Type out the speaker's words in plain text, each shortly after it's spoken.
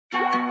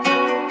What's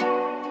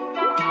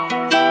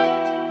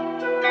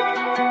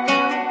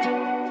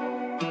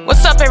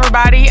up,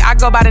 everybody? I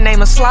go by the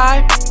name of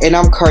Sly. And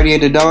I'm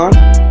Pt.2,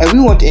 and we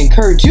want to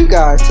encourage you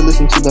guys to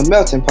listen to The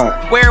Melting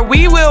Pot, where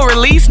we will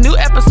release new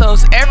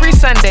episodes every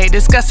Sunday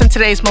discussing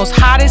today's most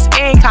hottest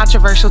and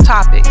controversial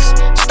topics,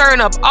 stirring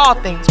up all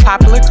things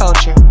popular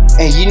culture.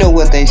 And you know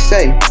what they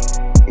say,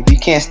 if you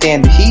can't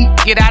stand the heat,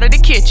 get out of the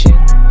kitchen.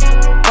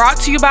 Brought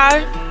to you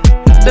by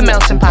The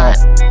Melting Pot.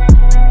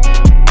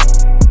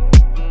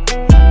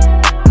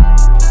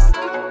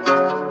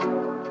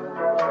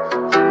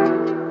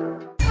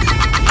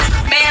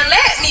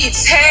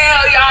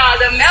 Tell y'all,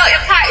 the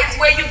melting pot is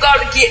where you go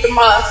to get the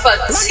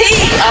motherfucking tea,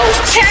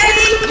 okay?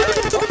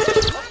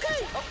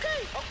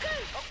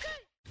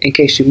 In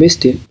case you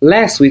missed it,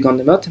 last week on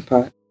The Melting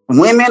Pot,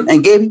 women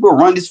and gay people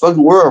run this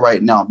fucking world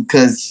right now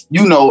because,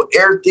 you know,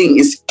 everything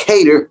is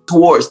catered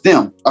towards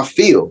them, I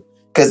feel.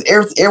 Because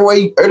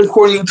every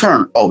corner you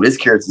turn, oh, this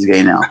character's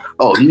gay now.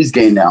 Oh, he's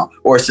gay now.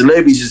 Or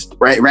celebrities just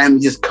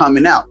randomly just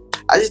coming out.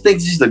 I just think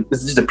it's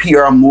just a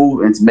PR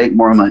move and to make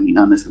more money,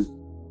 honestly.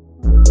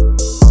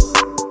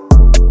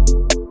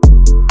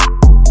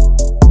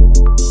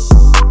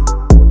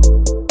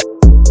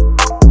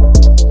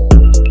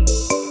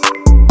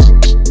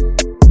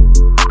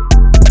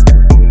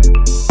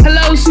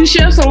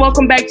 Chefs, and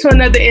welcome back to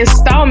another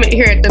installment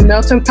here at The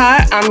Melting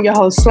Pot. I'm your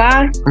host,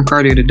 Sly. I'm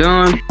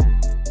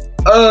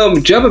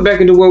Pt.2. Jumping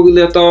back into where we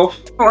left off.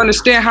 I don't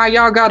understand how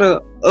y'all got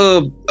a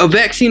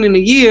vaccine in a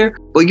year,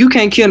 but you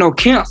can't kill no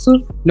cancer,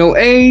 no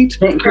AIDS.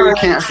 Can't cure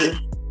cancer.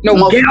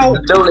 No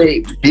gout.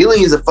 Donate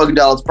billions of fucking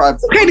dollars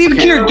private. Can't even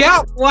cure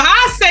gout. Well,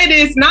 I say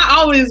this, not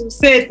always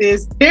said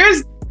this.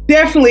 There's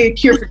definitely a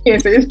cure for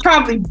cancer. It's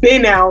probably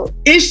been out.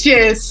 It's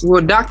just,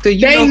 well, doctor,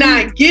 they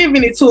not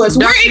giving it to us.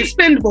 We're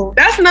expendable.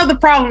 That's another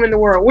problem in the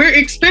world. We're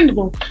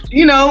expendable.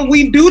 You know,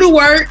 we do the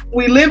work,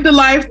 we live the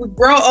life, we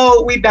grow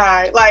old, we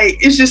die.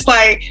 Like, it's just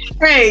like,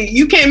 hey,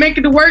 you can't make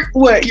it to work.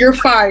 What? You're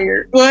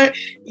fired. What?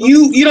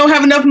 You don't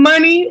have enough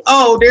money.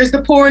 Oh, there's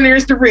the poor and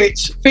there's the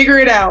rich. Figure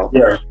it out.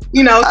 Yeah.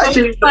 You know, I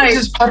think it's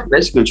just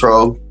population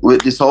control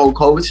with this whole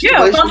COVID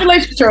situation. Yeah,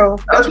 population control.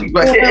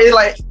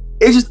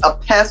 It's just a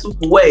passive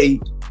way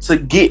to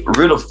get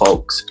rid of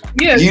folks.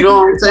 Yeah, you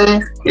know what I'm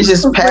saying? It's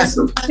just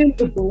passive. They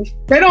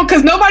don't,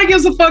 because nobody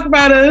gives a fuck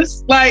about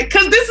us. Like,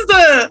 because this is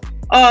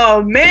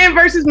a man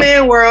versus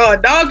man world,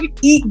 a dog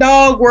eat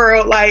dog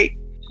world. Like,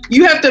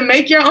 you have to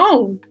make your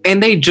own.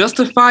 And they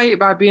justify it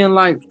by being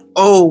like,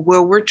 oh,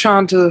 well, we're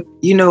trying to,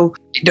 you know,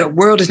 the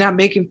world is not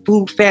making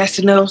food fast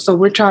enough, so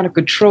we're trying to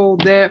control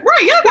that.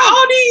 Right, yeah,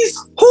 all these,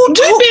 we've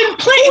been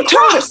playing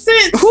crops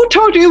since. Who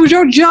told you it was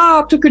your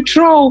job to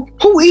control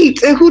who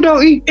eats and who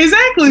don't eat?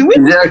 Exactly.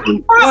 We've been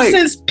playing crops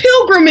since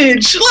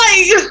pilgrimage.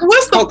 Like,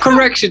 what's the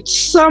correction?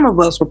 Some of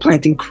us were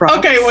planting crops.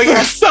 Okay, well,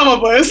 yeah, some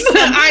of us.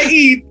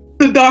 I.e.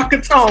 the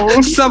darker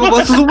tones. Some of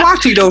us was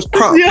watching those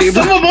crops. Yeah,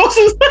 some of us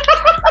was...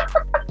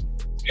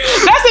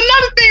 That's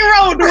another thing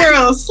wrong with the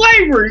world.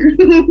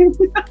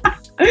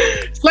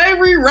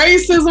 Slavery,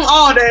 racism,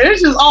 all that.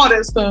 It's just all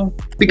that stuff.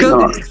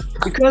 Because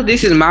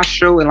this is my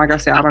show, and like I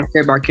said, I don't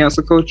care about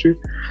cancel culture.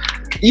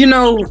 You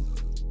know,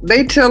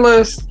 they tell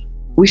us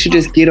we should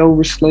just get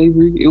over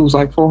slavery. It was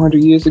like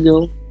 400 years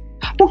ago.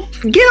 Well,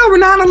 get over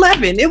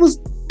 9/11. It was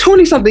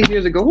 20-something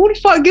years ago. Who the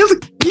fuck gives a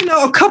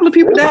couple of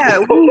people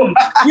died. You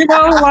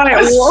know, like,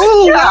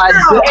 whoa.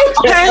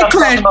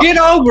 Get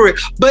over it.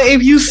 But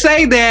if you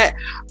say that,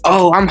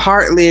 oh, I'm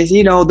heartless,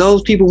 you know,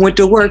 those people went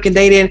to work and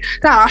they didn't.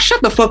 Nah,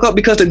 shut the fuck up,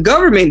 because the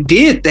government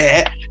did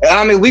that.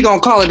 I mean, we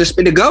gonna call it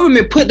the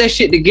government put that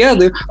shit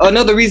together.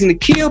 Another reason to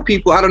kill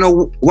people. I don't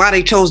know why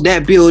they chose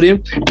that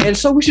building. And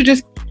so we should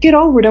just get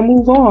over it and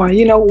move on.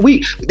 You know,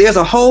 there's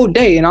a whole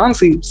day, and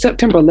honestly,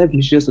 September 11th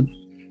is just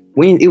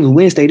it was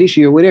Wednesday this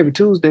year, whatever,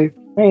 Tuesday.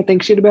 I ain't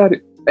think shit about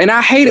it. And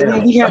I hate it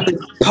when we have to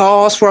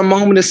pause for a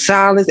moment of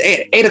silence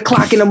at 8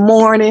 o'clock in the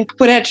morning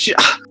for that shit.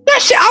 That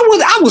shit,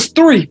 I was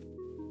 3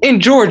 in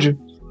Georgia.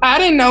 I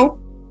didn't know.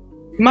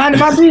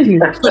 Minding my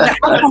business. But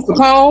I have to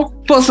call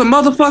for some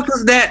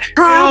motherfuckers that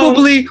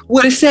probably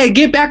would have said,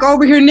 get back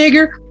over here,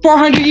 nigger,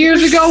 400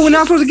 years ago when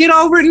I'm supposed to get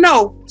over it.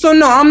 No. So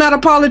no, I'm not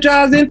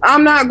apologizing.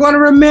 I'm not going to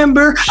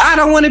remember. I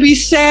don't want to be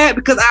sad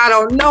because I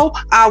don't know.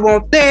 I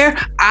wasn't there.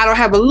 I don't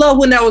have a loved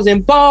one that was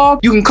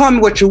involved. You can call me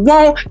what you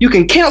want. You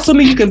can cancel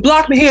me. You can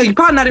block me. Hell, you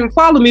probably not even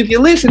follow me if you're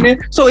listening.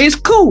 So it's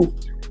cool.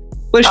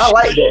 But I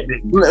like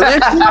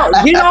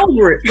that. Get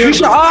over it. You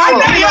should all I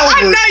know your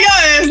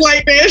ass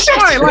like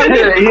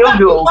that. He'll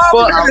do a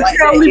fuck.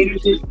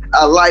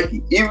 I like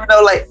it. Even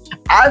though, like,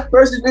 I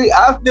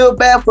feel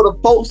bad for the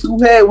folks who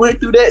went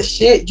through that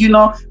shit, you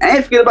know. I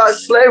ain't forget about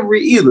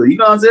slavery either, you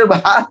know what I'm saying?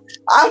 But I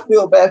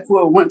feel bad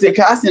for it. Went to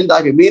a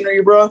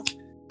documentary, bro,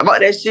 about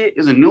that shit.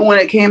 There's a new one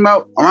that came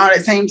out around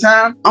that same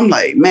time. I'm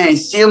like, man,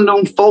 seeing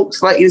them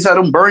folks like inside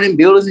them burning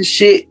buildings and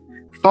shit,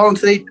 falling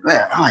to the,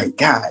 man, I'm like,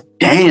 God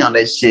damn,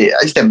 that shit.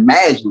 I just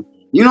imagine.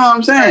 You know what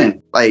I'm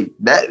saying? Like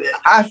that,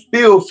 I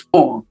feel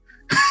for them.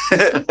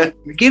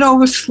 Get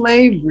over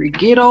slavery.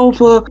 Get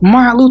over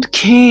Martin Luther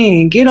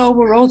King. Get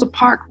over Rosa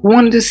Parks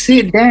wanting to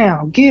sit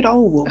down. Get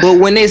over. But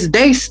when it's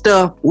day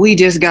stuff, we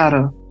just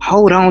gotta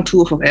hold on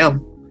to it forever.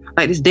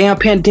 Like this damn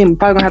pandemic,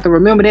 probably gonna have to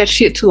remember that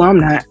shit too. I'm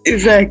not.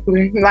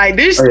 Exactly. Like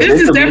this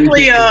is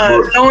definitely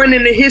going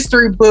in the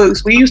history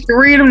books. We used to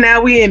read them,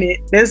 now we in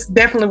it. That's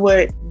definitely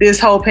what this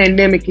whole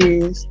pandemic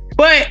is.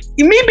 But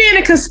me being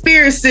a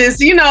conspiracist,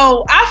 you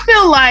know, I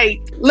feel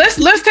like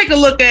let's take a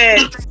look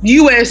at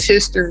U.S.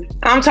 history.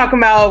 I'm talking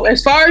about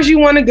as far as you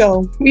want to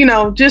go. You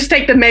know, just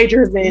take the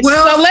major events.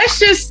 Well, so let's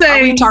just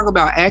say, are we talking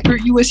about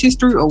accurate U.S.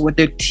 history or what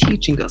they're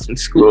teaching us in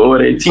school? What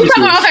they teaching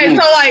so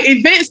like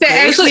events that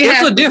actually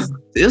happen.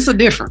 It's a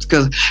difference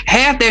because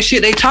half that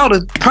shit they taught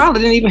us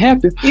probably didn't even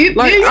happen.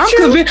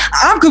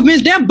 I'm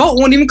convinced that boat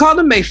wasn't even called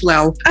the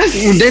Mayflower.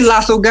 They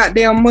lie so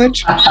goddamn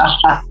much.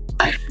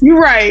 You're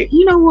right.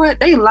 You know what?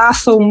 They lie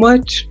so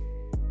much.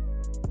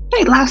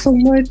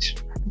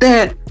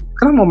 That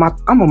I'm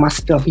on my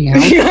stuff now.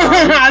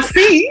 I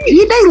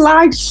see. They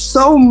lied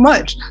so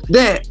much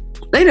that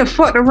they done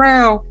fucked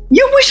around.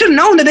 We should have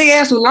known that they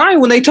ass was lying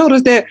when they told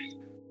us that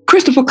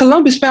Christopher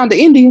Columbus found the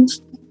Indians.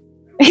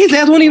 His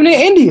ass wasn't even in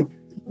India.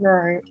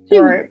 Right.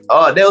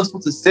 Oh, they were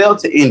supposed to sail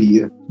to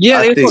India.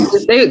 Yeah, they were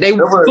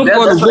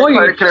the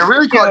voyage. They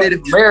really called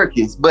Native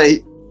Americans, but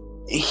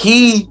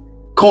he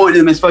coined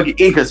them as fucking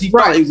Incas. He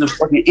thought he was in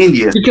fucking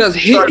India because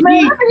he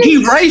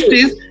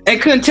racist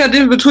and couldn't tell the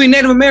difference between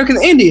Native Americans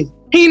and Indians.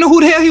 He didn't know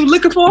who the hell he was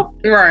looking for.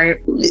 Right.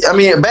 I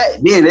mean, back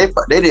then they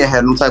didn't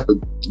have no type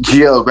of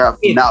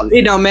geographic knowledge.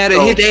 It don't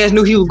matter. His ass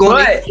knew he was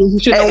going. He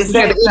should know what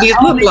the Indians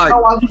look like.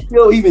 Why we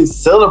still even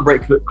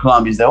celebrate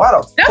Columbus? Though?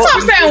 That's what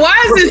I'm saying.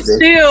 Why is it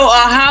still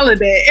a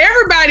holiday?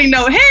 Everybody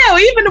know. Hell,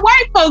 even the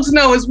white folks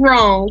know it's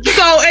wrong.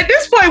 So at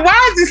this point,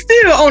 why is it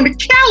still on the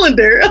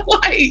calendar?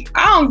 Like,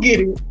 I don't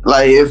get it.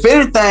 Like, if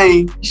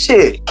anything,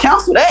 shit,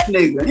 cancel that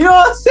nigga. You know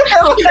what I'm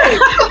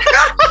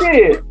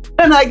saying? Shit.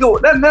 And I go,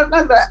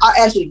 that I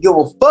actually give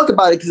a fuck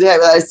about it because it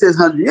happened like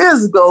 600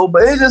 years ago,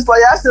 but it's just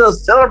like I still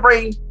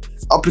celebrate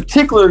a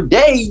particular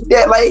day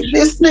that like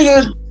this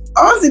nigga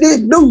honestly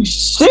didn't do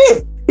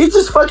shit. He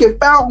just fucking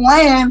found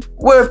land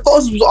where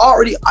folks was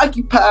already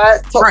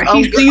occupied. So, right,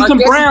 he seen some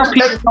brown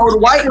people. The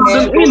white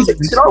man.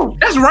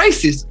 That's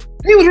racist.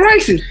 He was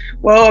racist.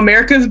 Well,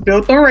 America's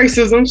built on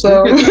racism,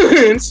 so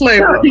and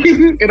slavery.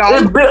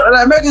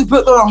 America's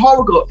built on a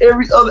horrible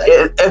every other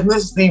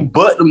ethnicity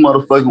but the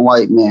motherfucking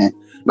white man.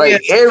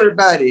 Like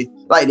everybody,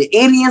 like the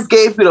Indians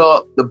gave it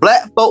up, the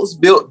black folks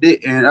built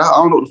it, and I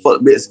don't know what the fuck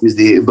the Mexicans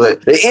did,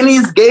 but the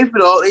Indians gave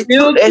it up. They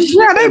took that shit.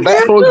 Yeah, they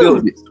black folks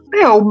built it.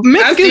 Hell,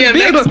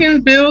 Mexicans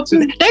built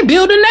too. They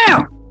building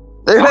now.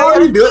 They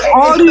built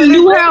all these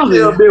new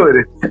houses.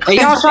 And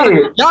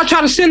y'all try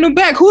to send them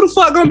back. Who the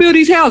fuck gonna build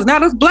these houses? Now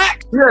that's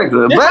black. Yeah,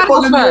 black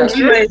folks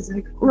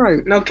amazing.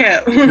 Right. No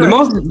cap. The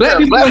most black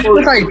people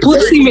look like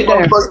put cement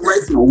down.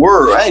 Race in the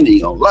world. I ain't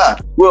even gonna lie.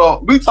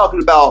 Well, we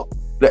talking about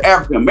the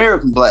African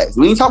American blacks.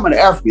 We ain't talking about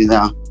the Africans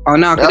now. Oh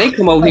no, because they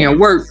come over here and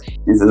work.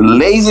 It's the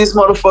laziest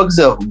motherfuckers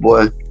ever,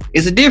 boy.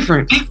 It's a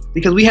difference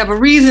because we have a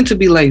reason to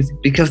be lazy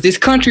because this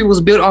country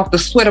was built off the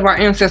sweat of our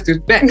ancestors'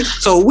 back.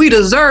 So we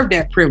deserve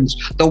that privilege.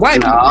 The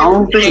white people I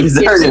don't think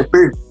deserve that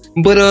privilege.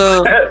 But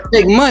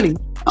take money.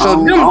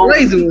 So them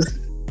lazy ones.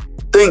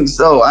 Think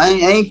so. I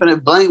ain't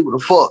finna blame what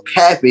the fuck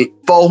happened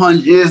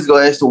 400 years ago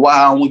as to why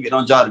I don't want to get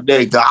on job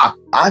today.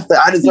 I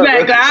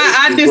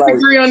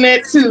disagree on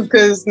that too,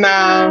 because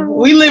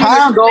we live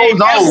time goes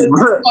on.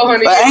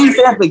 I ain't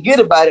finna forget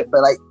about it,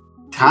 but like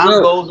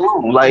time goes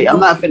on. Like I'm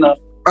not finna.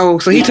 Oh,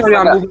 so he told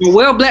y'all moving.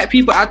 Well, black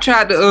people, I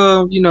tried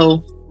to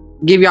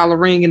give y'all a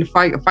ring in the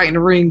fight, a fight in the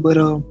ring, but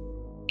y'all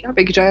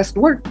better get your ass to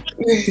work.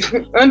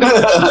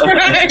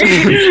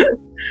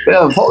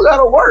 Yeah, folks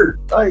gotta work.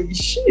 Like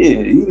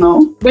shit,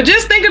 But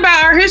just think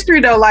about our history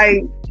though.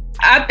 Like,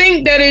 I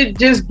think that it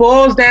just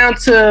boils down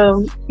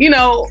to,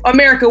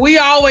 America. We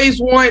always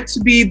want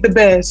to be the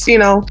best,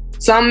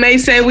 Some may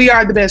say we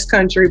are the best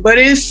country, but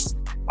it's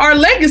our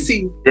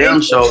legacy.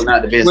 Damn sure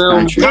not the best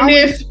country. And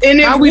if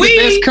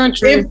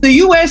the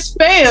US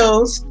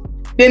fails,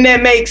 then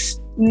that makes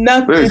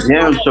nothing.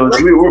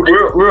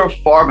 We're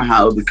far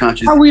behind other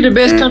countries. How are we the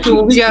best country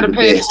when we gotta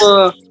pay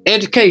for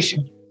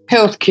education,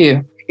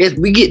 healthcare? If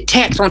we get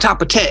tax on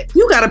top of tax,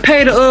 you gotta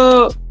pay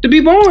to be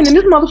born in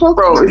this motherfucker.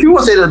 Bro, if you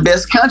want to say the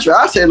best country,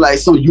 I say like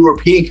some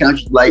European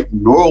country like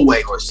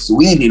Norway or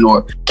Sweden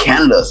or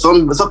Canada,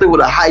 something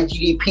with a high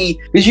GDP.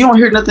 Because you don't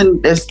hear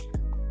nothing that's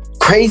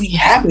crazy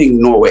happening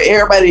in Norway.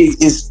 Everybody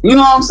is, you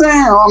know what I'm saying?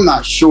 I'm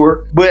not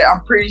sure, but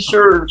I'm pretty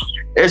sure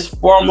there's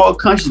far more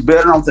countries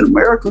better off than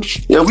America.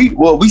 Yeah,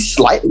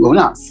 we're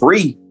not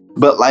free.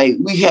 But like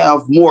we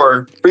have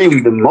more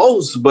freedom than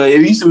most. But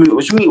if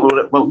what you mean?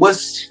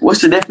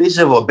 What's the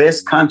definition of a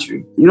best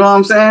country? You know what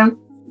I'm saying?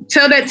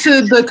 Tell that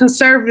to the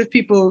conservative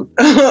people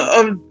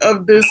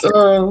of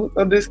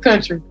this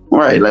country.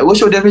 Right. Like, what's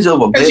your definition of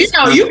a best?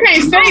 Because you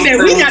can't say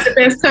that we got the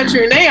best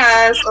country in their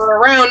eyes or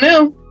around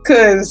them,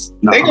 because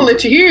they gonna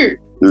let you hear it.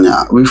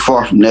 Nah, we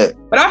far from that.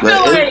 But I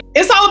feel like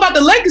it's all about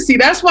the legacy.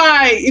 That's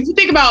why if you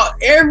think about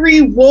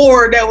every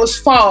war that was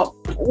fought,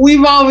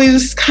 we've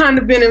always kind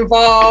of been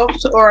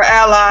involved or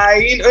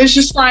allied. You know, it's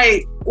just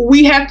like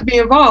we have to be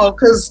involved,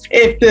 because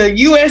if the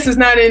U.S. is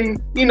not in,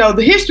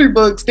 the history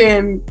books,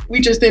 then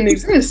we just didn't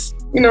exist.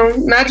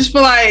 And I just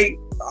feel like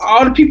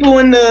all the people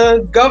in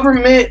the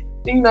government,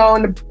 in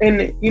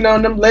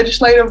the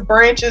legislative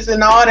branches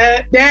and all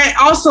that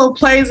also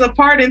plays a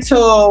part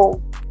into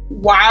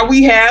why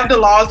we have the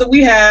laws that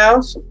we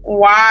have,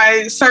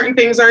 why certain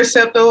things are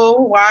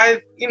acceptable,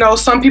 why,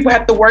 some people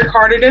have to work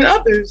harder than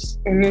others.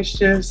 And it's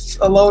just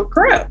a load of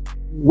crap.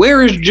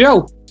 Where is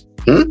Joe?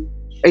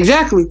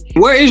 Exactly.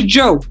 Where is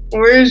Joe?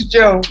 Where's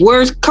Joe?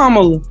 Where's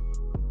Kamala?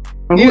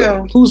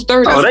 Yeah. Who's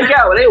third? Oh, they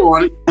got what they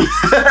wanted.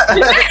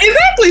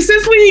 Exactly.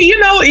 Since we,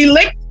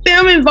 elected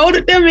them and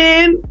voted them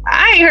in,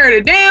 I ain't heard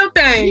a damn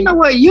thing. You know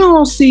what? You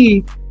don't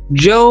see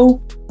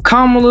Joe,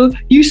 Kamala.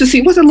 You used to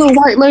see, what's that little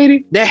white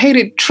lady that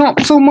hated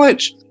Trump so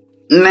much?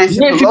 Nancy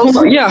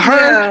Pelosi. Yeah,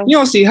 her. Yeah. You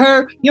don't see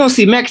her. You don't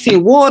see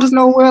Maxine Waters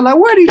nowhere. Like,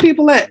 where are these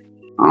people at?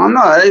 I don't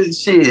know.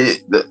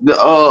 Shit. The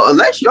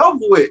election over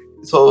with.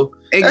 So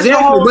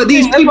exactly. But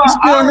these people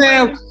still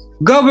have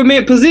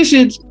government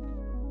positions.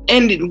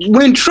 And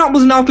when Trump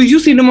was in office, you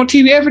see them on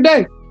TV every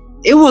day.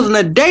 It wasn't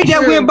a day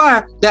that went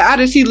by that I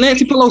didn't see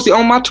Nancy Pelosi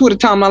on my Twitter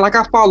timeline like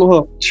I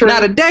follow her. True.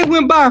 Not a day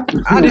went by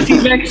I didn't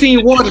see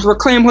Maxine Waters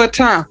reclaim her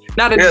time.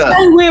 Not a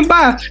day went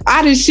by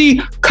I didn't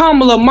see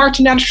Kamala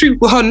marching down the street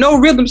with her no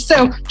rhythm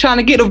self trying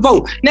to get a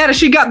vote. Now that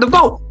she got the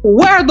vote,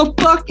 where the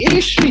fuck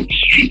is she?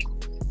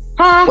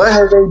 Huh? What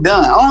have they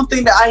done? I don't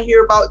think that I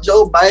hear about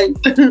Joe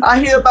Biden.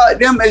 I hear about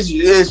them as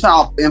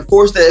trying to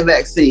enforce that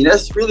vaccine.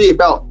 That's really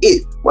about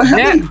it. What have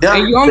they done?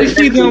 And you only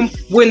see them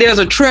when there's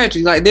a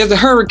tragedy, like there's a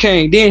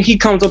hurricane, then he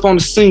comes up on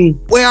the scene.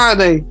 Where are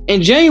they?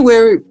 In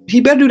January,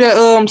 he better do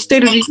that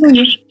State of the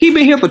Union. He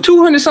been here for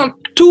 300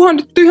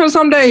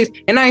 some days,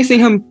 and I ain't seen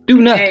him do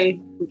nothing. Hey,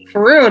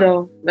 for real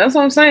though. That's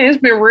what I'm saying. It's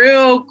been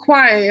real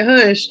quiet,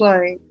 hush,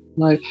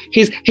 Like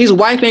his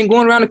wife ain't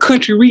going around the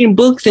country reading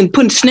books and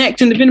putting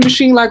snacks in the vending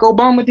machine like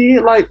Obama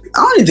did. Like, I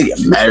don't even think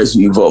it matters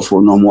who you vote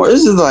for no more.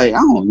 This is like, I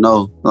don't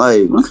know.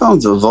 Like, when it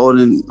comes to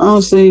voting,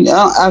 honestly,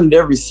 I've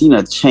never seen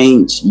a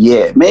change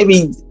yet.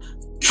 Maybe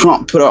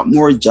Trump put up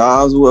more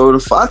jobs or whatever the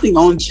fuck. I think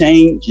on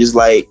change is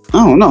like, I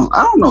don't know,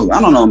 man.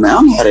 I don't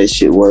know how that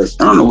shit works.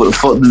 I don't know what the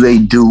fuck do they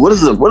do. What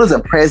is a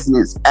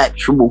president's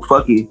actual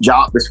fucking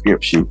job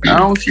description? I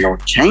don't see no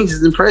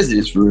changes in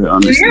presidents for real,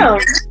 honestly. Yeah.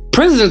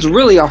 Presidents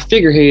really are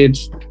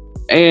figureheads,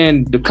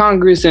 and the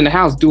Congress and the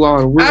House do all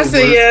the real I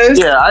say work. yes.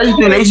 Yeah, I just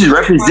think they just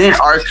represent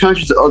our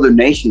country to other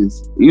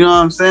nations. You know what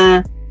I'm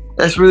saying?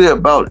 That's really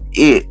about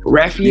it.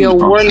 Raphael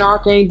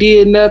Warnock ain't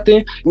did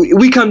nothing.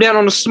 We come down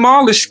on a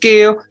smaller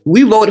scale.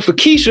 We voted for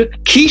Keisha.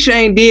 Keisha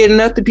ain't did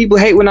nothing. People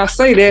hate when I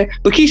say that,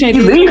 but Keisha ain't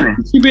did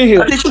nothing. She been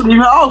here. I think she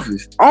leaving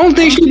office. Only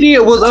thing she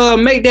did was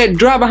make that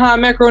drive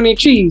behind macaroni and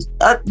cheese.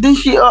 Then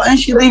she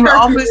leaving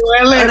office.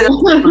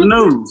 The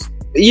news.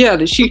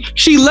 Yeah,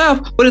 she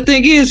left, but the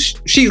thing is,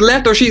 she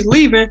left or she's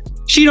leaving.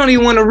 She don't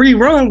even want to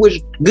rerun, which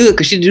is good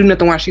because she didn't do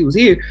nothing while she was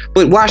here.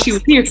 But while she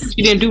was here,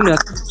 she didn't do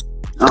nothing.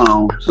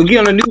 Oh, So get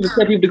on the news and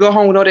tell people to go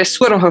home with all that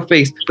sweat on her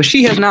face, but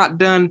she has not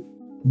done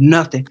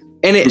nothing.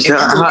 And if you're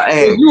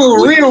a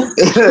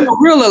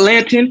real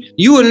Atlantan,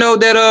 you would know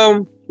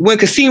that when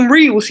Kasim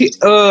Reed was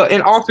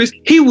in office,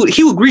 he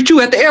would greet you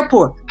at the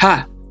airport.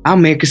 Hi,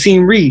 I'm Mayor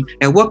Kasim Reed,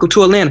 and welcome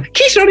to Atlanta.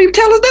 Keisha don't even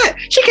tell us that.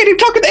 She can't even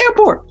talk at the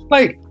airport.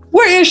 Like,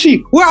 where is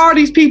she? Where are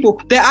these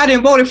people that I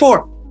didn't vote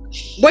for?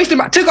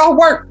 Took off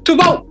work to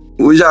vote.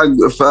 Would y'all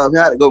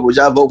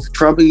vote for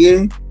Trump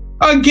again?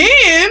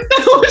 Again?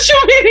 What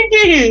you mean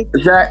again?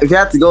 If you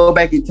have to go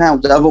back in time,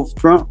 would y'all vote for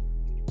Trump?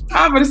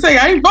 I'm gonna say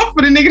I ain't vote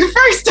for the nigga the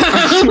first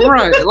time.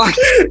 Right. Like,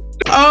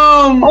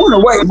 I want to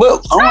wait,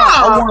 but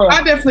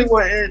I definitely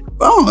wouldn't.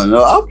 I don't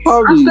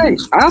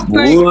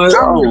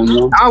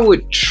know. I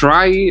would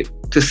try it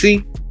to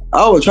see.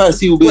 I would try to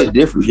see what the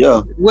difference,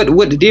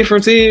 what the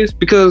difference is,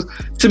 because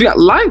to be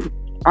life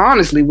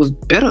honestly was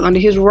better under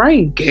his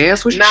reign.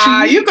 Gas was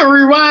cheap. You can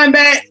rewind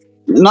that.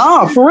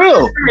 Nah, for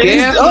real.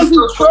 Gas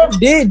Trump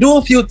did do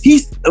a few.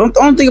 The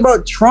only thing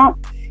about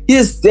Trump, he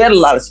just said a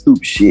lot of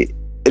stupid shit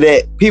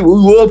that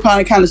people were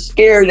probably kind of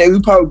scared that we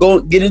probably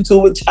go get into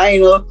it with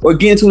China or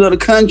get into another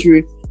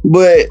country.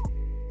 But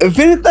if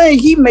anything,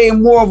 he made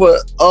more of a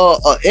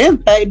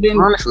impact than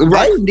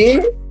Biden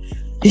did.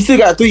 He still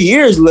got 3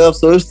 years left,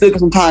 so there's still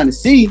some time to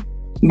see.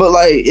 But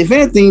like, if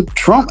anything,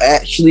 Trump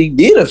actually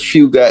did a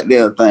few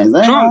goddamn things.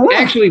 Trump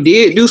actually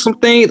did do some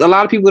things. A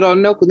lot of people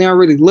don't know because they don't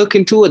really look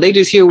into it. They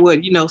just hear what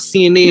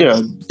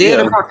CNN said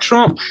about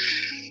Trump.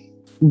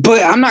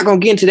 But I'm not gonna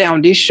get into that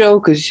on this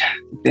show because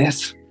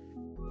that's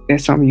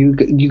something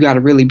you got to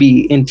really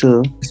be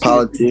into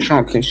politics,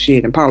 Trump and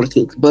shit and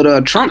politics.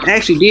 But Trump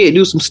actually did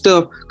do some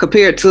stuff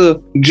compared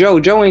to Joe.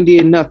 Joe ain't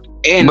did nothing.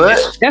 And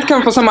that's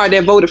coming from somebody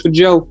that voted for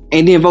Joe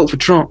and then vote for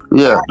Trump.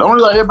 Yeah, the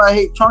only reason everybody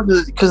hate Trump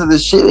is because of the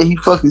shit that he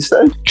fucking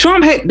said.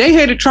 They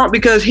hated Trump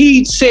because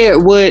he said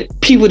what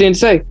people didn't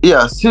say.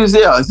 Yeah, it's just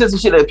the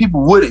shit that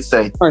people wouldn't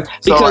say. Right.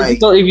 Because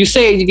so if you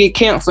say it, you get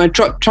canceled. And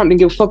Trump didn't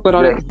give a fuck about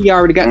all that. He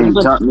already got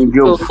the Trump didn't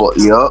give a fuck.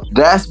 Yup.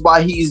 That's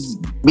why he's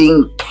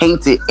being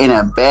painted in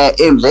a bad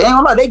image. They ain't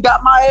gonna lie, they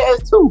got my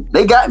ass too.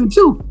 They got me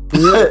too.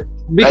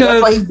 Because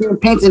that's why he's being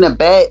painted in a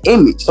bad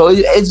image. So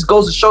it just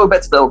goes to show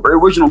back to the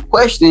original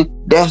question.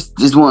 That's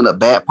just one of the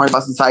bad parts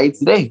about society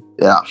today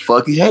that I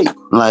fucking hate.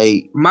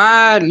 Like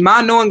my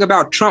knowing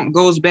about Trump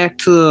goes back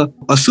to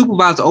a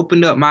supervisor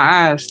opened up my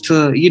eyes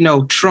to,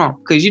 Trump.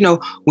 Because,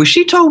 when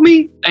she told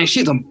me, and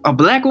she's a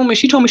black woman,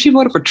 she told me she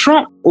voted for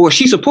Trump or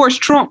she supports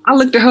Trump. I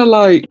looked at her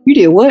like, you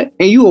did what?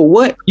 And you a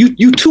what?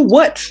 You two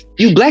whats?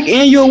 You black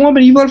and you're a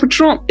woman, you voted for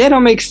Trump? That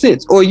don't make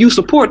sense. Or you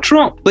support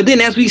Trump. But then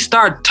as we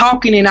start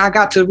talking and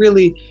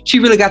she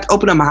really got to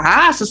open up my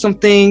eyes to some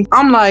things,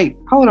 I'm like,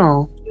 hold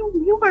on.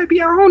 You might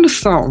be on to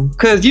something.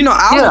 Because,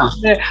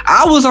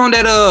 I was on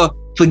that,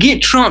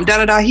 forget Trump,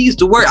 he's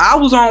the word. I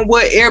was on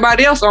what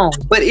everybody else on.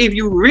 But if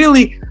you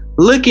really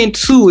look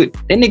into it,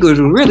 that nigga was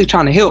really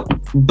trying to help.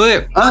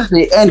 But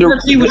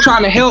because he was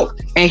trying to help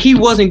and he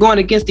wasn't going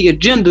against the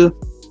agenda,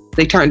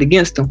 they turned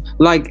against him.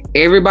 Like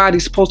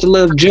everybody's supposed to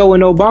love Joe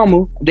and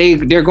Obama.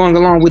 They're going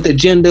along with the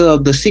agenda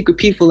of the secret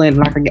people and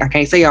like I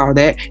can't say all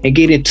that and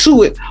get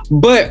into it,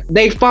 but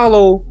they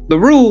follow the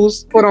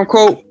rules, quote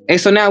unquote.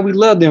 And so now we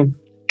love them.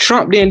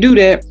 Trump didn't do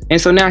that,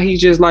 and so now he's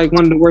just like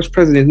one of the worst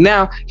presidents.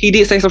 Now he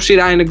did say some shit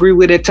I didn't agree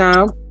with at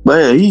time. But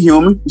yeah, he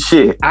human.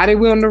 Shit. I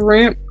didn't win on the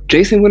rant.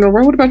 Jason went on the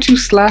rant. What about you,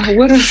 Sly?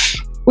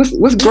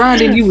 What's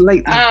grinding you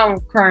lately? I'm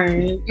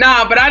crying.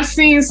 Nah, but I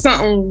seen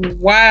something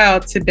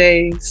wild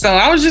today. So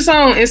I was just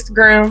on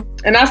Instagram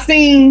and I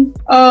seen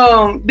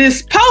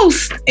this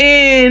post,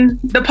 and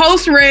the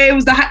post read,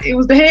 it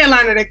was the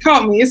headliner that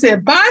caught me. It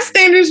said,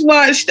 bystanders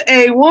watched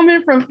a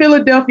woman from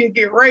Philadelphia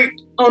get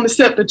raped on the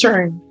SEPTA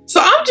train. So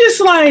I'm just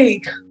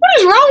like, what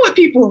is wrong with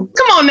people?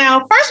 Come on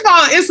now. First of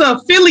all, it's a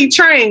Philly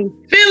train.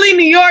 Philly,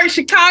 New York,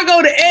 Chicago,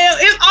 all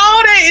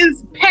that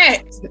is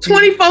packed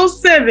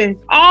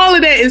 24/7. All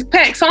of that is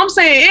packed. So I'm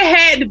saying it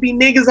had to be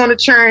niggas on the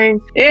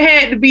train. It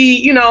had to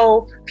be,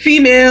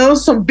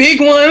 females, some big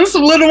ones,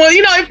 some little ones.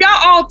 If y'all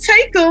all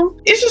take them,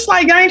 it's just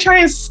like y'all ain't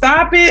trying to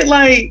stop it.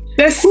 Like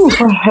that's who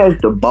has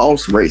the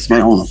boss race,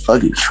 man, on a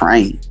fucking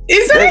train.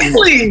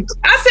 Exactly.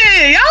 I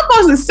said y'all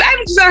supposed to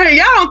savages out here.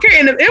 Y'all don't care.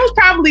 And it was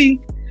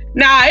probably.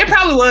 Nah, it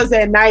probably was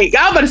at night.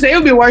 I was about to say it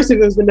would be worse if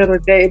it was the middle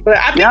of the day, but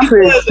I think I'm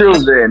pretty sure it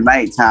was at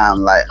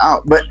nighttime.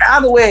 But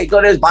either way it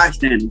go, there's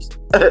bystanders.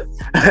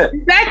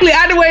 Exactly,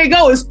 either way it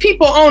go, it's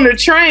people on the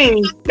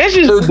train. That's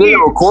just so they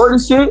recording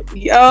shit.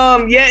 Yeah,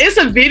 it's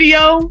a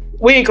video.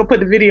 We ain't gonna put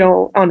the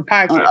video on the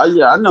podcast.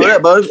 Yeah, I know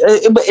that, but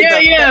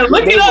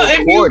look it up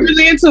if you're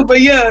really into it.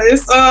 But yeah,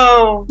 it's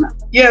so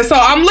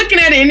I'm looking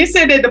at it and it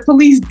said that the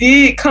police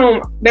did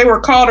come. They were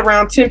called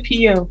around 10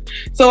 p.m.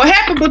 So it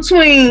happened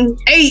between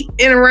 8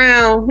 and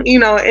around,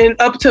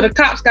 and up to the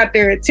cops got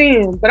there at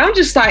 10. But I'm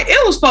just like,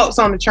 it was folks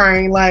on the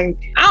train. Like,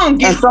 I don't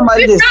get. And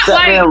somebody just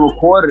sat there and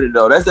recorded it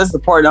though. That's the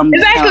part I'm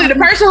exactly the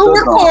person who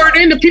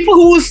recorded, the people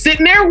who was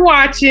sitting there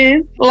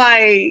watching.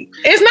 Like,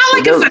 it's not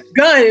like it's a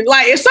gun.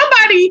 Like, if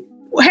somebody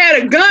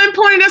had a gun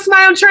pointed at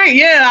somebody on the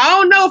train, I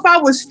don't know if I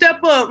would step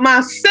up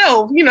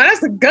myself.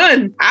 That's a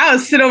gun. I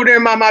would sit over there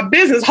and mind my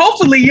business.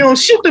 Hopefully you don't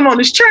shoot them on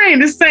this train,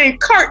 this same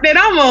cart that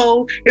I'm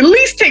on. At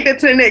least take that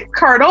to the next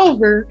cart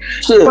over.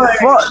 Shit,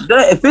 fuck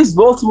that. If it's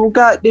multiple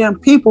goddamn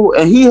people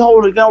and he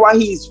holding a gun while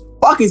he's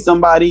fucking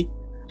somebody,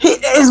 he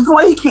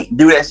can't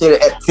do that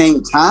shit at the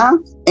same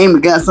time. Aim a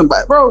gun at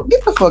somebody, bro.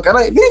 Get the fuck out!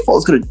 Like, these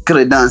folks could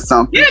have done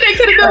something. Yeah, they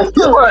could have done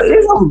something.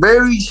 There's some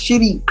very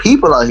shitty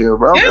people out here,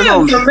 bro.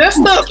 Yeah, some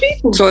messed up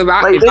people. So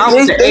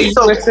if they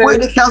so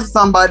quick to counsel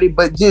somebody,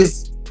 but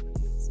just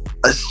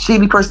a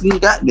shitty person you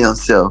got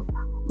themselves.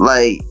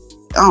 Like,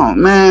 oh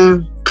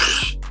man,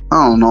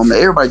 I don't know, man.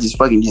 Everybody just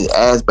fucking just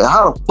ass. But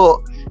how the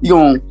fuck you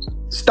gonna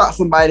stop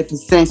somebody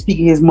from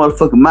speaking his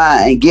motherfucking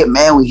mind and get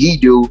mad when he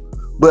do?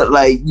 But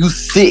like you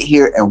sit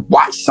here and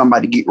watch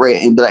somebody get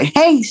raped and be like,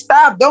 "Hey,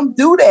 stop! Don't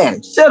do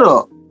that! Shut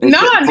up!"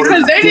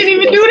 Because they didn't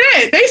even do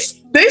that.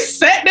 They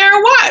sat there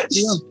and watched,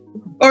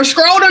 or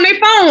scrolled on their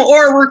phone,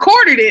 or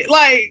recorded it.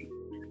 Like,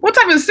 what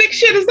type of sick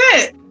shit is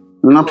that?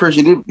 And I'm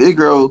pretty sure this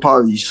girl was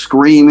probably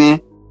screaming.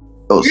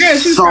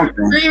 She's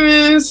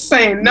screaming,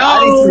 saying no. I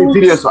didn't see the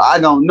video, so I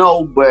don't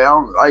know. But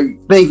I'm like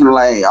thinking,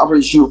 like, I'm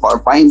pretty sure if I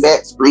find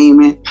that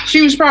screaming,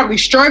 she was probably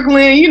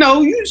struggling. You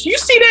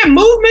see that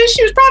movement?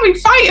 She was probably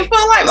fighting for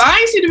her life. I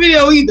ain't see the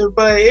video either,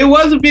 but it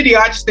was a video.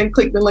 I just didn't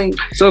click the link.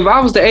 So if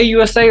I was the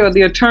AUSA or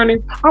the attorney,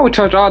 I would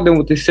charge all them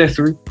with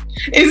accessory.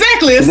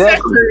 Exactly.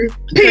 Accessory.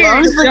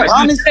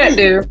 You sat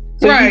there,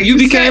 so right? You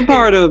became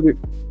part of it.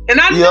 And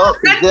I know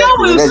it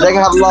was they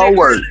can have a law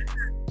work.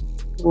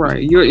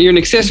 Right, you're an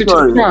accessory to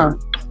the crime.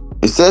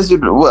 Accessory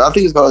to I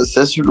think it's called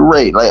accessory to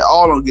rape. Like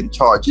all of them get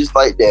charged just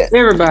like that.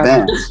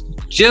 Everybody,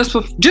 just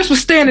for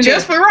standing there.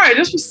 Just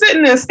for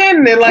sitting there,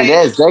 standing there. Like and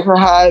that's exactly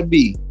how it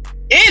be.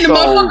 And the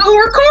motherfucker who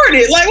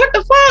recorded. Like, what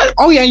the fuck?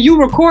 Oh, yeah, and you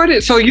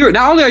recorded, so you're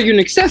not only are you an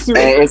accessory.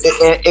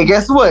 And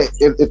guess what?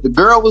 If the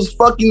girl was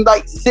fucking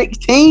like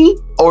 16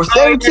 or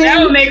 17,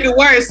 that would make it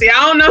worse. See,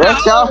 I don't know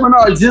that's how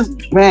old.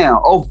 just man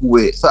over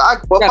with. So I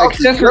got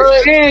accessory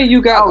and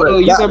you got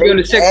you gonna be on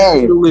the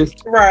sex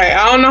list. Right.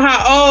 I don't know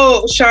how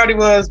old Shawty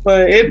was,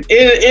 but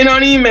it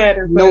don't even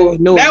matter. No,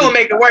 that would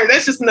make it worse.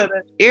 That's just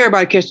another.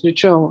 Everybody catching the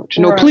charge.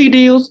 No Right. plea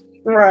deals.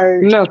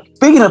 Right. No.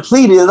 Speaking of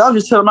plea deals, I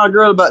was just telling my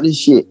girl about this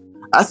shit.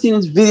 I seen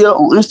this video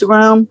on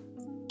Instagram.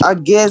 I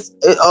guess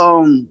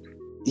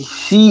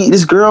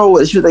this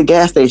girl she was at a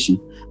gas station.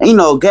 And you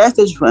know, gas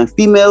station for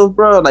females,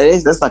 bro,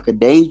 like that's like a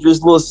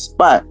dangerous little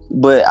spot.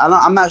 But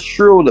I'm not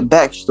sure the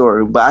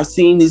backstory. But I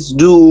seen this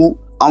dude.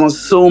 I'm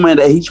assuming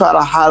that he tried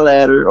to holler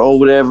at her or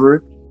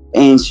whatever,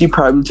 and she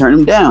probably turned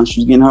him down.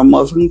 She was getting her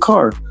motherfucking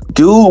car.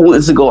 Dude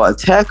went to go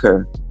attack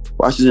her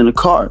while she's in the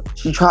car.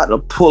 She tried to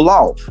pull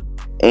off.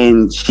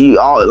 And she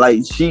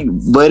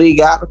buddy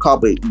got the car,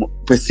 but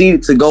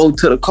proceeded to go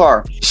to the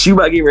car. She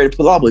about to get ready to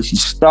pull off, but she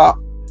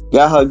stopped,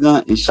 got her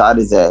gun, and shot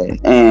his ass.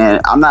 And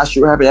I'm not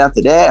sure what happened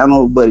after that. I don't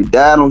know if buddy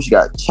died. I don't know if she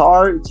got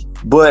charged,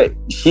 but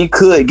she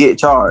could get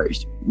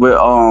charged. But I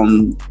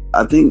don't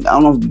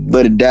know if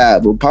buddy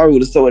died, but probably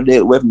would have sold a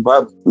dead weapon.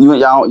 Probably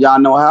y'all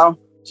know how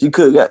she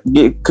could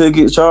get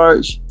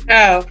charged.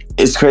 Oh,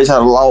 it's crazy how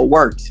the law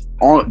works.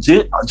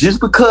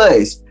 Just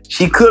because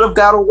she could have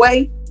got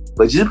away.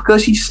 But just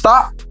because she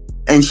stopped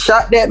and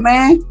shot that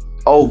man,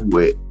 over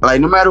with. Like,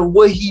 no matter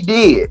what he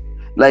did.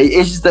 Like,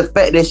 it's just the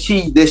fact that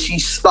she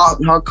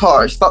stopped her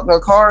car, and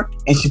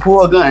she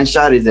pulled her gun and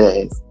shot his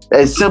ass.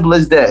 As simple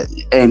as that.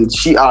 And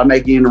she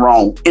automatically in the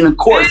wrong. In the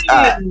court's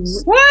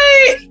eyes.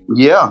 What?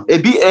 Yeah.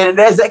 And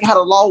that's exactly how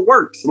the law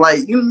works. Like,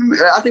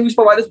 I think we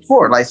spoke about this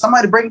before. Like,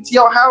 somebody break into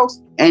your house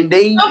and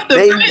they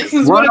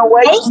run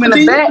away from in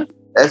the back.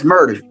 That's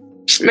murder.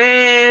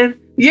 Man.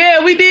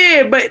 Yeah, we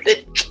did, but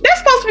that's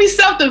supposed to be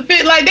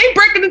self-defense. Like, they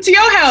breaking into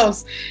your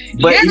house.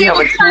 But yeah, you have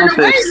a chance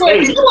to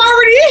escape. You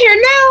already in here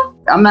now.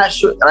 I'm not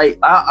sure. Like,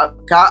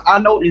 I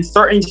know in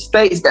certain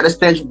states got to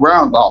stand your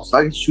ground law, so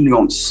I can shoot you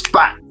on the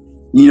spot.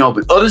 You know,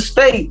 but other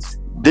states,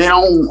 they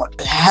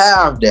don't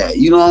have that.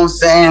 You know what I'm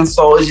saying?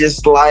 So it's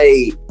just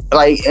like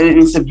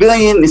in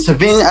civilian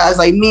eyes,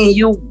 like me and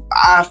you,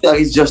 I feel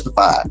like it's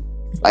justified.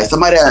 Like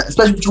somebody,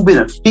 especially with you being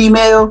a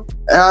female,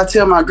 and I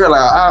tell my girl,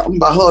 like, I'm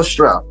about her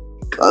strap.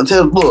 I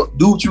tell them, look,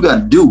 do what you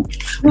gotta do.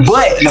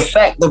 But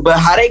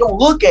how they gonna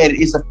look at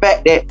it is the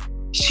fact that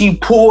she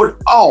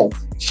pulled off.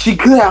 She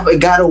could have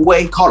got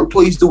away, called the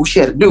police, do what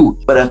she had to do.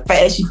 But the fact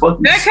that she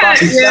fucking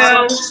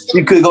stopped,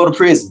 she could go to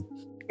prison.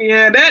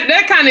 Yeah,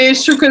 that kind of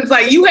is true because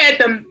like you had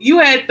the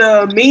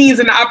means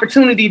and the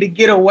opportunity to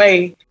get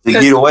away.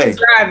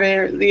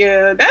 Driving,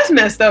 yeah, that's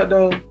messed up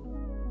though.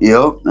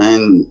 Yep,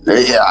 and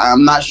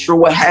I'm not sure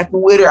what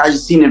happened with her. I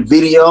just seen a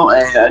video,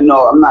 and I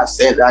know I'm not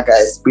saying that I got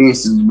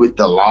experiences with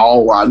the law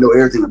or I know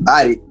everything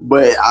about it,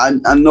 but I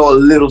know a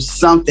little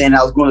something.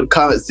 I was going to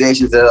comment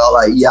sections that are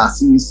like, yeah, I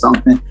seen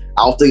something.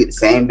 I was thinking the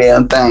same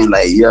damn thing.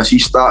 Like, yeah, she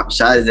stopped,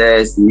 shot his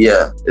ass, and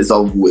yeah, it's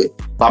over with.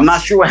 But I'm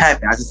not sure what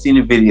happened. I just seen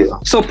a video.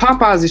 So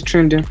Popeyes is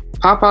trending.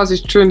 Because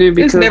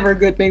it's never a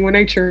good thing when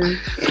they trend.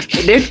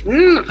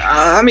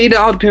 I mean, it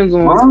all depends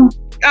on.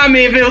 I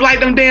mean, if it was like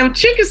them damn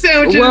chicken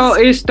sandwiches. Well,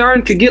 it's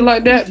starting to get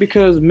like that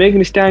because Megan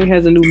Thee Stallion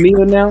has a new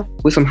meal now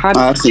with some hot.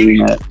 I've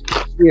seen that.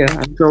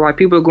 Yeah, so like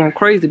people are going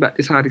crazy about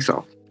this hottie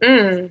sauce,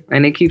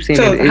 and they keep saying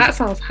so the hot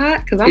sauce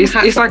hot because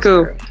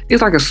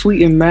it's like a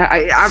sweet and mad.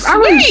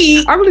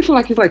 I really feel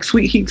like it's like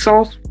sweet heat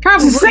sauce.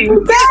 Probably the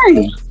same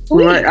thing.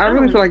 Right, I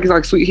really feel like it's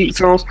like sweet heat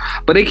sauce,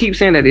 but they keep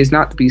saying that it's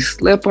not to be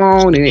slept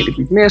on, it ain't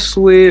to be messed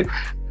with.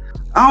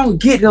 I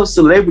don't get those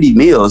celebrity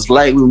meals.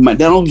 Like when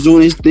McDonald's doing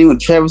this thing with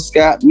Travis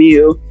Scott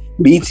meal,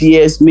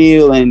 BTS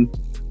meal, and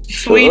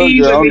Sweetie.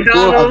 Well,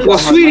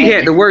 Sweetie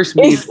had the worst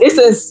meal.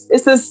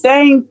 It's the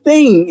same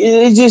thing.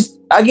 It's just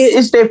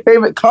it's their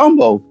favorite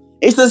combo.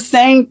 It's the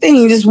same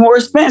thing, just more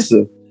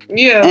expensive.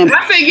 Yeah, and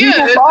I think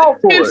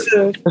it's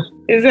expensive.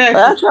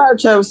 Exactly. I tried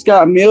Travis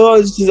Scott meal.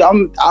 It's just I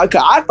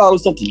thought it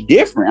was something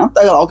different. I'm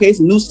thinking, okay, it's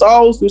new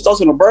sauce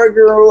on a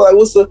burger. Like,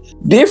 what's the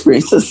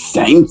difference? It's the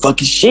same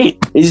fucking shit.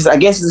 It's just, I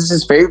guess it's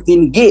his favorite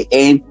thing to get,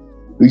 and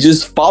we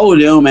just follow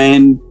them,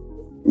 and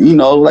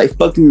like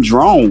fucking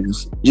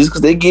drones. Just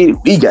because they get it,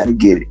 we gotta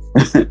get it.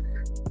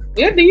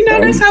 Yeah,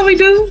 that's how we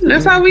do.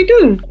 That's how we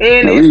do.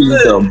 And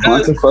it's a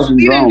bunch of fucking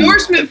drones.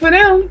 Endorsement for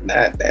them.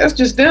 That's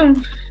just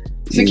them.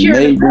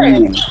 Security.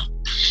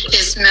 It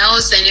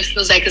smells and it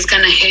feels like it's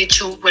gonna hit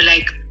you with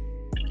like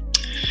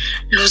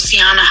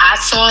Louisiana hot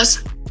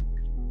sauce,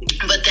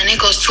 but then it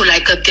goes to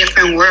like a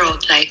different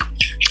world, like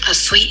a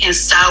sweet and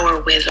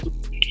sour with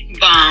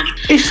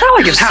it sounds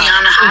like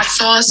Louisiana hot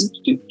sauce.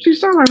 She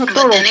sounds like a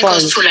but then it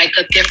goes to like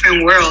a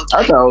different world.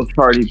 I thought it was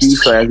Cardi B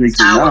slash Nicki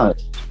Minaj.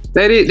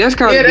 That's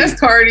Cardi. Yeah, that's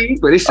Cardi.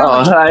 But it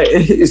sounds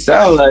it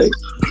sounds like.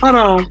 Hold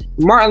on,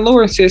 Martin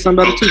Lawrence said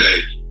something about it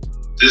too.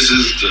 This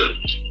is the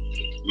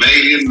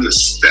Megan Thee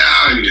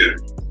Stallion.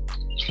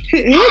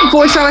 His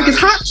voice sound like it's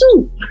hot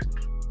too.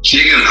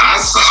 Chicken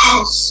hot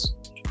sauce.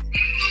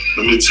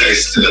 Let me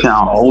taste it.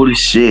 Sound old as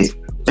shit.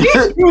 Bro,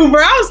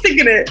 I was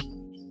thinking it.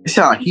 It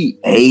sound like he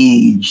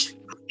aged.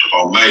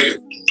 Oh, man.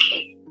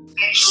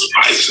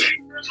 Spicy.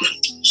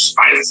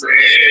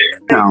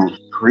 Sound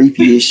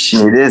creepy as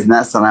shit. It's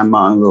not something I'm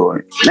on,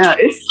 Lord. Now,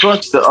 it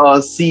sucks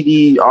to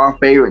see our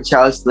favorite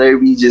child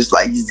slavery just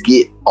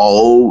get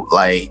old.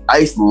 Like, I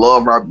used to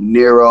love Robert De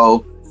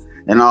Niro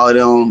and all of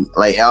them,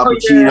 like Al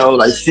Pacino,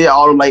 like shit,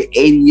 all them like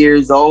 80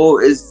 years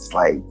old. It's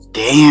like,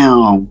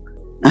 damn.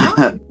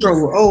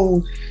 Bro,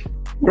 old.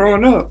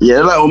 Growing up. Yeah,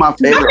 they're like one of my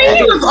favorite. I mean,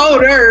 he was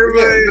older,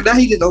 But now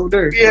he just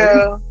older.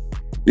 Yeah.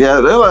 Yeah,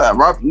 they were like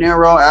Robert De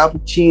Niro, Al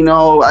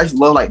Pacino. I used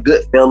to love like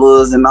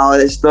Goodfellas and all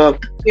that stuff.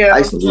 Yeah.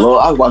 I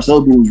watched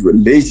those movies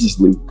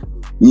religiously,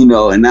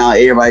 and now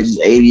everybody's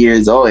just 80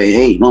 years old and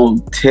ain't no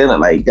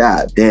telling, like,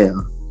 god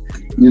damn,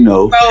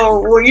 Oh,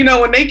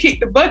 well, when they kick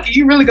the bucket,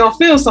 you really gonna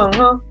feel something,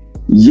 huh?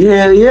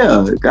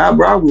 Yeah. God,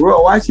 bro, I grew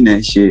up watching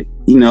that shit,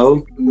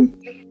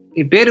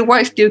 If Betty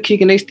White still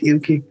kicking, they still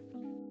kick.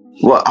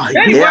 Well, I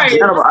actually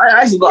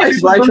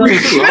like her too.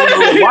 I don't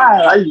know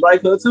why. I used to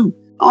like her too.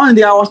 Only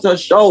day I watched her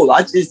shows,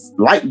 I just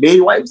like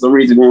Betty White for some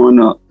reason growing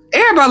up.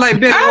 Everybody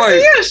like Betty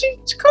White. Yeah,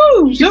 she's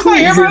cool. Just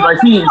like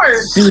everybody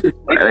else.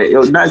 It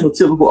was not so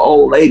typical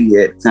old lady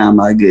at the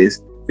time, I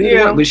guess.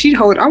 Yeah, but she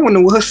hold. I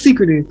wonder what her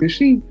secret is, cause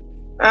she.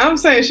 I'm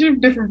saying she's a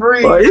different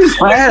breed. But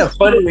I had a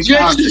funny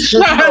encounter.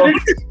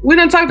 We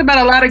done talked about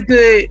a lot of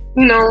good,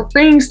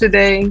 things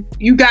today.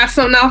 You got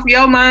something off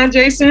your mind,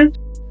 Jason?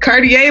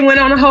 Cartier went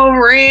on a whole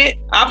rant.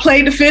 I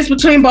played the fence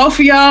between both of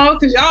y'all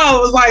because y'all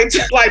was like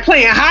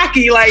playing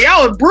hockey. Like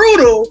y'all was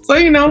brutal. So,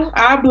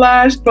 I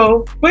obliged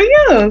both. But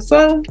yeah,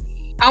 so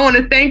I want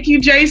to thank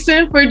you,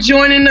 Jason, for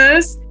joining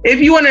us. If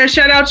you want to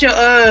shout out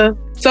your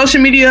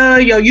social media,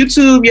 your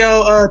YouTube,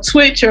 your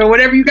Twitch, or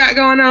whatever you got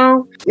going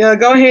on, yeah,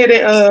 go ahead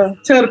and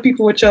tell the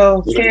people what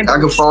your handle. I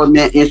can follow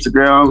me on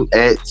Instagram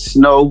at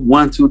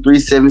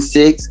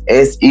Snow12376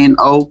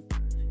 SNO.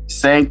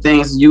 Same thing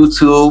as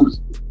YouTube.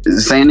 It's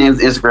the same name as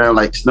Instagram,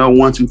 like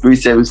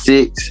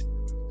Snow12376.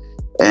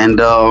 And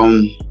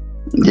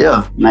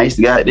yeah, nice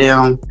to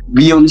goddamn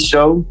be on the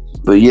show.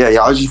 But yeah,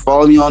 y'all just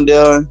follow me on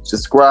there,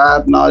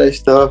 subscribe and all that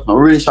stuff. I'm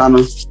really trying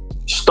to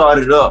start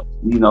it up,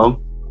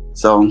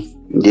 So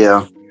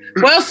yeah.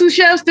 Well, sous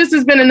chefs, this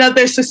has been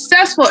another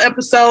successful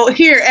episode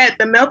here at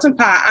The Melting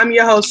Pot. I'm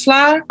your host,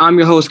 Sly. I'm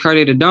your host,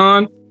 Cartier the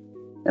Don.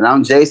 And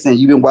I'm Jason.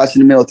 You've been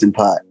watching The Melting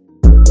Pot.